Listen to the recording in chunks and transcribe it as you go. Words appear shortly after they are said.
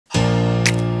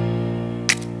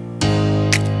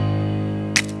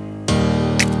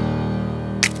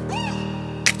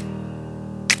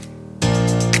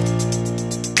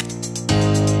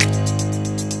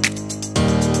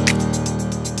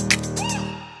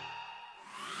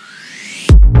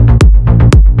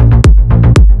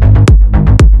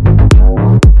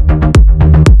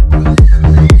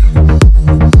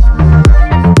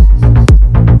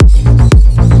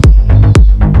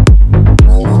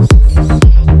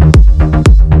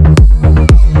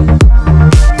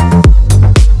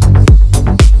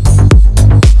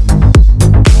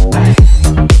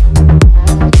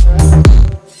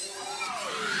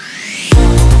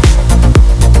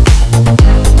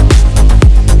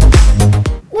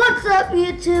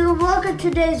to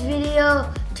today's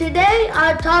video. Today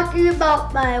I'm talking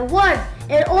about my one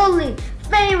and only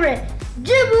favorite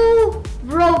Jimu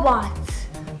robots.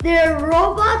 Their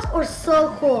robots are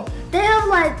so cool. They have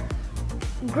like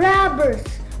grabbers,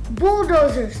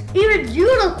 bulldozers, even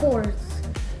unicorns.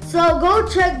 So go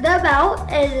check them out.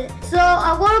 And so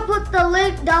I'm going to put the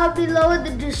link down below in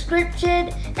the description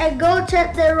and go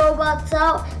check their robots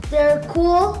out. They're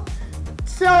cool.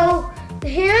 So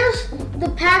here's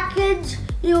the package.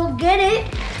 You'll get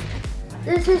it.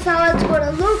 This is how it's going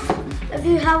to look if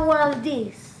you have one of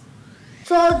these.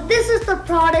 So this is the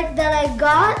product that I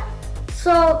got.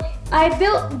 So I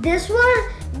built this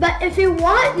one, but if you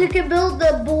want, you can build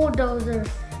the bulldozer.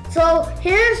 So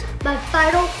here's my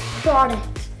final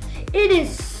product. It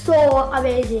is so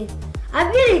amazing.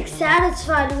 I'm getting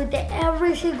satisfied with it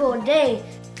every single day.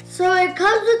 So it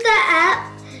comes with the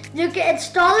app. You can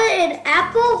install it in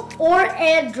Apple or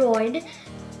Android.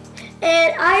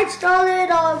 And I installed it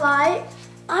on my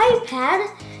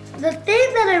iPad. The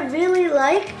thing that I really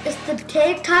like is the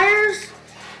tank tires,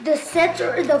 the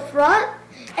sensor in the front,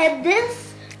 and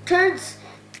this turns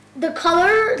the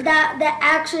color that the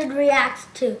action reacts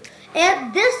to.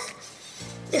 And this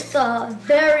is a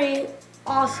very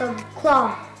awesome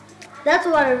claw. That's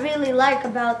what I really like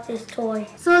about this toy.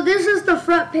 So this is the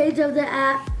front page of the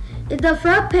app. In the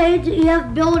front page, you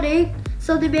have building,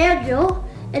 so the manual,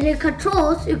 and in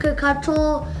controls, you can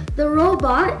control the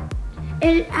robot.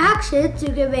 And in actions, you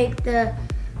can make the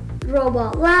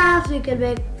robot laugh, you can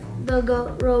make the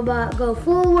robot go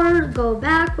forward, go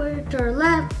backward, turn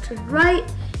left, turn right,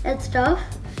 and stuff.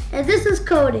 And this is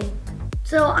coding.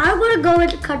 So I'm gonna go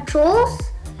into controls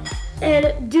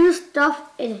and do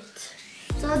stuff in it.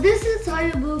 So this is how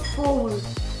you move forward.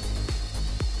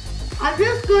 I'm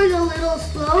just going a little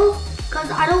slow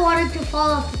because I don't want it to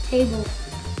fall off the table.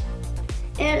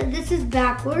 And this is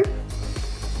backward.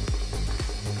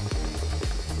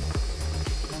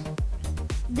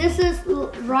 This is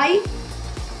right.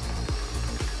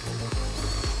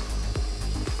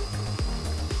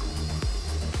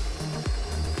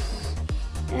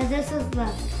 And this is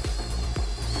left.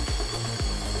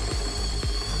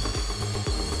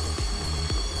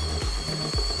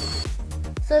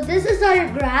 So this is how you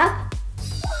grab.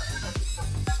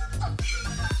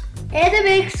 And it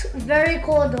makes very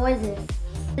cool noises.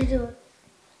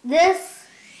 This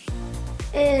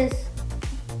is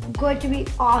going to be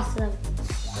awesome.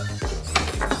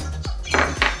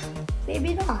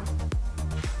 Maybe not.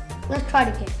 Let's try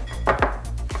it again.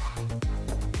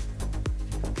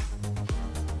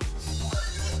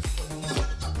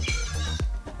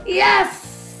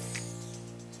 Yes!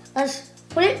 Let's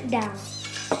put it down.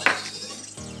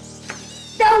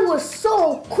 That was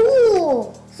so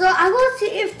cool! So I'm going to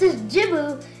see if this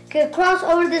Jimu can cross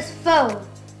over this phone.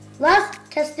 Let's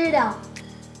test it out.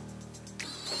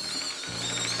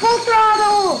 Full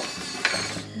throttle!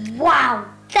 Wow,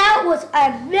 that was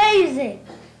amazing!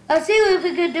 Let's see if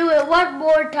we can do it one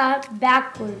more time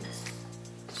backwards.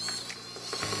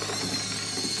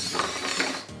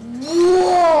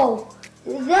 Whoa!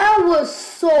 That was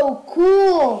so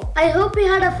cool! I hope you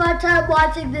had a fun time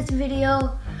watching this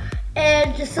video.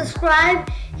 And just subscribe,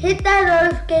 hit that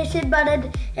notification button,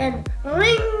 and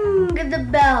ring the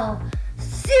bell.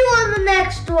 See you on the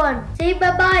next one. Say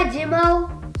bye-bye,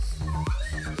 Jimo.